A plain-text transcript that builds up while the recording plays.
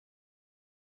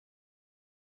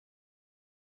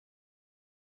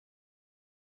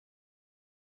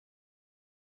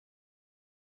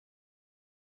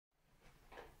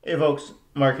Hey folks,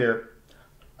 Mark here.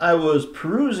 I was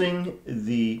perusing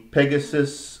the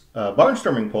Pegasus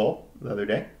barnstorming poll the other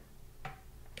day.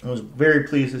 I was very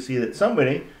pleased to see that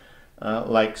somebody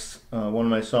likes one of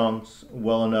my songs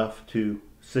well enough to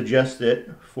suggest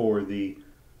it for the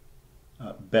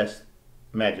best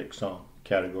magic song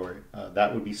category.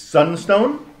 That would be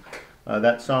Sunstone.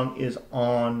 That song is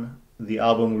on the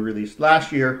album we released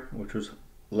last year, which was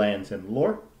Lands and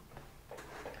Lore.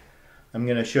 I'm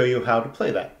going to show you how to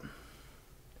play that.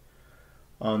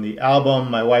 On the album,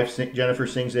 my wife Jennifer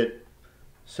sings it,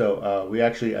 so we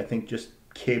actually, I think, just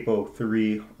capo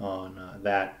 3 on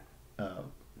that to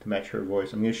match her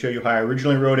voice. I'm going to show you how I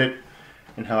originally wrote it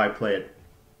and how I play it.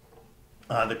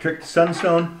 The trick to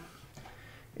Sunstone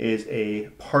is a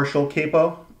partial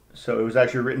capo, so it was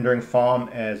actually written during FOM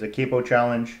as a capo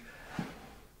challenge.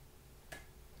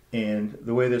 And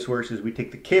the way this works is we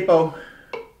take the capo,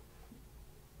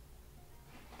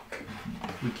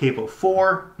 we capo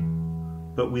 4,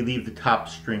 but we leave the top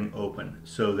string open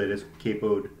so that it's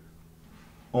capoed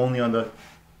only on the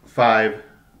 5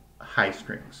 high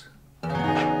strings.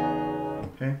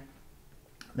 Okay.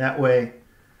 That way,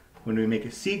 when we make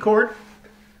a C chord,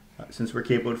 since we're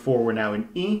capoed 4, we're now in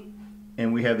E,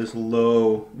 and we have this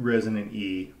low resonant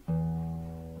E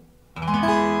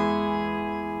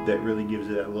that really gives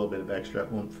it a little bit of extra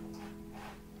oomph.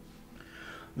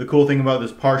 The cool thing about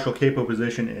this partial capo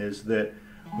position is that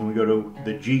when we go to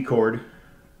the G chord,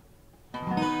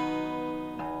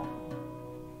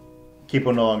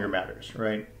 capo no longer matters,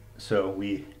 right? So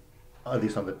we, at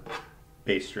least on the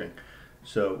bass string,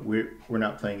 so we're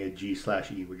not playing a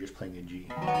G/E, we're just playing a G,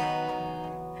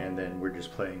 and then we're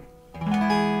just playing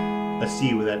a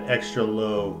C with that extra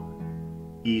low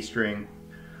E string.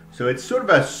 So it's sort of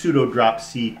a pseudo-drop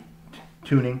C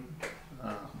tuning.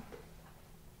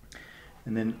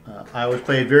 And then I always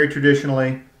play it very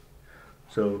traditionally.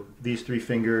 So these 3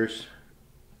 fingers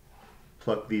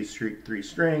pluck these 3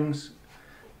 strings.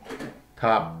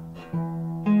 Top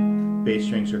bass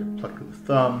strings are plucked with the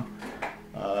thumb.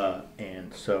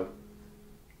 And so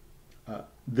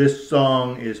this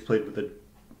song is played with a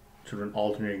sort of an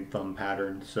alternating thumb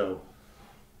pattern. So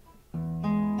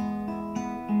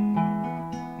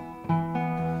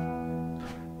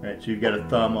so you've got a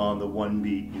thumb on the 1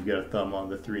 beat, you've got a thumb on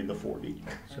the 3 and the 4 beat.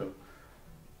 So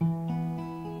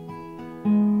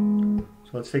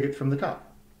let's take it from the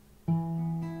top.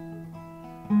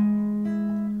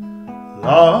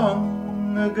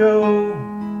 Long ago,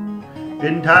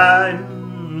 in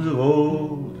times of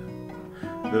old,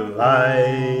 the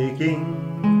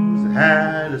Vikings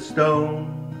had a stone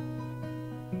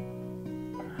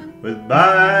with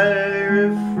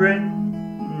birefringent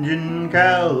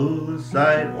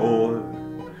calcite ore.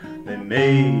 They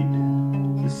made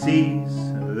the seas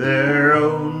their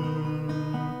own,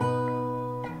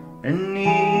 and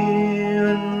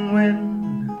even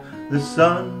when the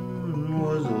sun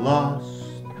was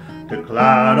lost to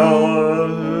cloud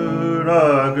or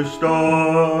darker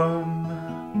storm,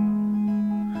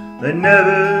 they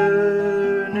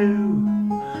never knew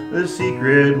the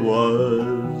secret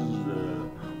was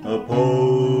a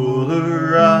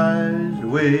polarized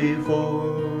waveform.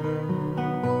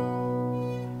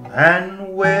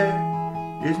 And where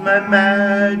is my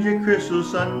magic crystal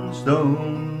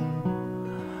sunstone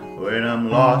when I'm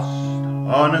lost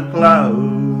on a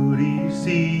cloudy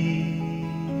sea?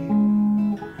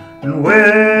 And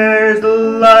where's the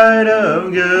light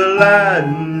of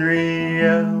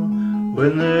Galadriel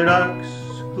when the dark's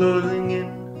closing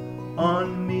in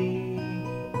on me?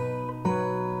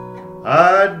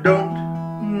 I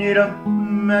don't need a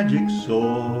magic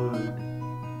sword,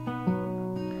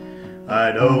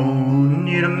 I don't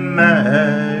need a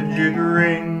magic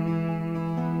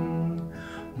ring,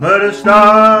 but a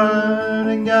star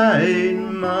to guide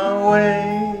my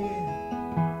way.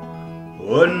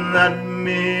 Wouldn't that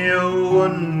be a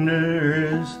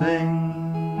wondrous thing?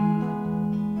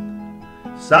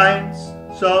 Science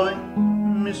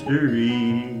solving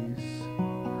mysteries,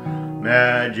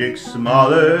 magic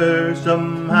smaller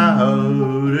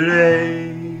somehow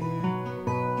today.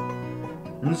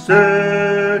 And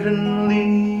certainly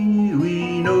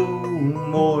we know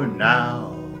more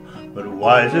now, but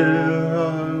wiser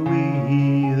are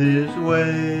we this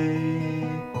way.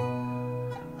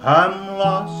 I'm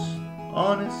lost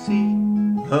on a sea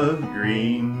of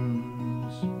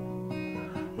dreams,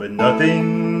 with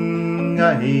nothing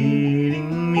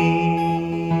guiding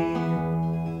me,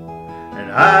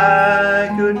 and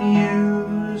I could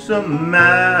use some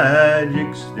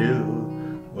magic still,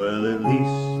 well, at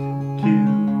least to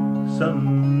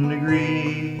some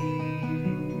degree.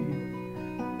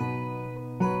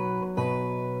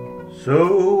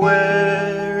 So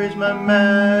where my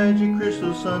magic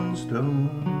crystal sunstone.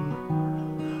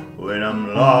 When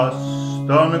I'm lost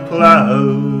on a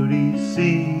cloudy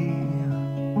sea,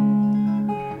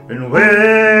 and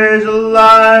where's the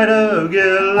light of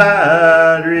Galadriel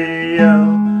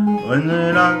when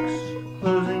the dark's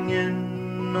closing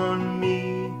in on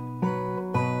me?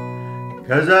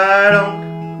 'Cause I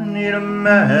don't need a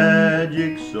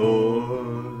magic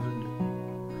sword,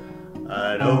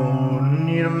 I don't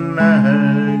need a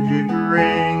magic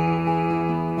ring,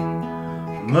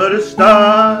 but a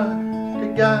star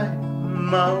to guide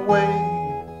my way.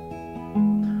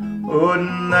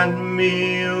 Wouldn't that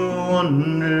be a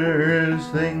wondrous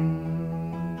thing?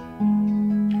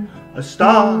 A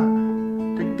star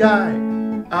to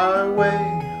guide our way.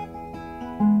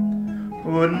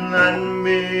 Wouldn't that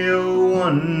be a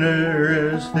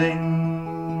wondrous thing?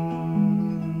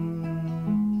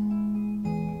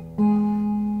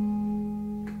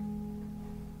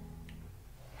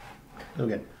 So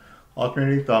again,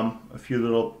 alternating thumb, a few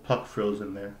little pluck frills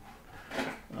in there.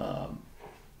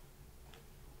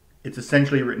 It's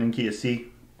essentially written in key of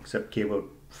C, except capo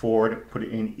forward, put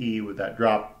it in E with that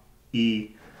drop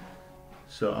E.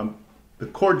 So the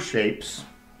chord shapes,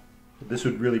 this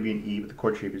would really be an E, but the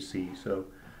chord shape is C. So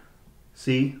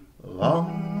C,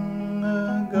 long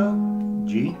ago,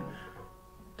 G,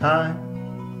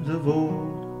 times of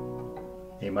old,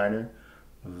 A minor,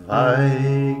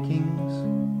 Vikings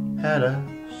had a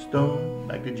stone,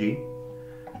 back to G,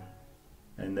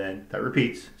 and then that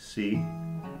repeats, C,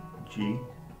 G,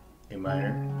 A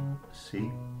minor, C,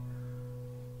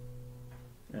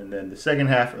 and then the second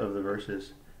half of the verse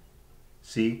is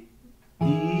C,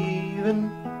 even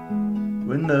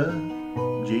when the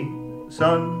G,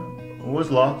 sun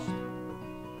was lost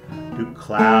to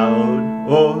cloud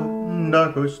or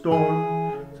dark or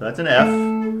storm. So that's an F.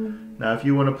 Now if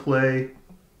you want to play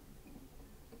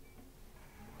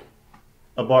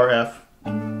a bar F,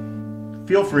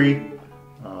 feel free.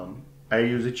 I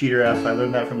use a cheater F. I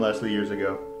learned that from Leslie years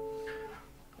ago.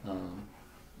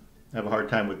 I have a hard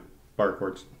time with bar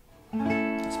chords,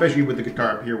 especially with the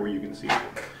guitar up here where you can see it.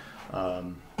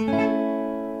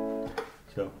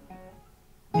 So,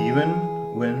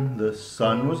 even when the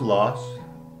sun was lost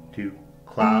to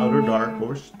cloud or dark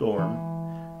or storm,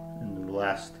 and then the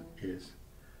last is,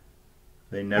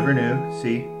 they never knew,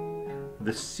 see,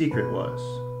 the secret was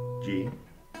G,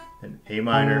 then A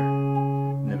minor,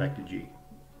 and then back to G.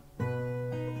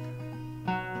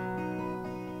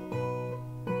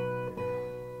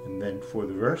 And then for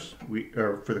the verse,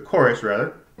 or for the chorus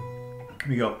rather,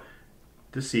 we go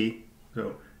to C.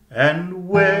 So, and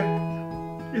where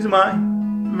is my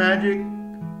magic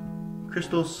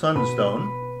crystal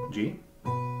sunstone, G,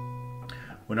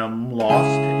 when I'm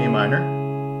lost, A minor,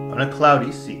 on a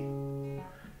cloudy C.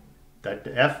 That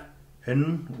to F,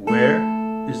 and where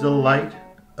is the light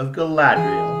of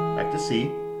Galadriel, back to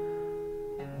C,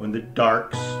 when the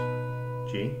dark's,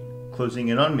 G, closing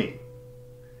in on me.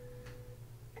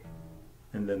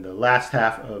 And then the last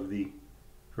half of the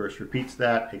verse repeats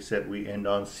that, except we end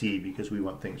on C because we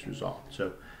want things resolved.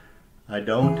 So, I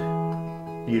don't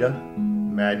need a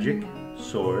magic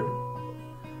sword,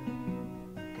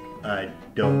 I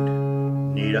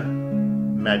don't need a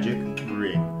magic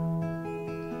ring,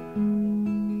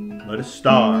 but a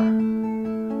star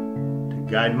to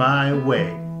guide my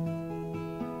way.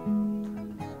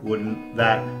 Wouldn't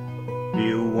that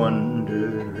be a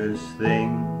wondrous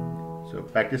thing? So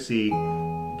back to C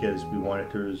because we want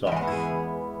it to resolve.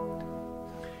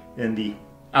 And the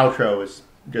outro is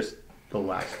just the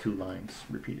last two lines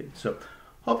repeated. So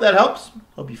hope that helps.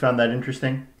 Hope you found that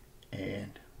interesting.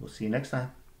 And we'll see you next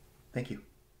time. Thank you.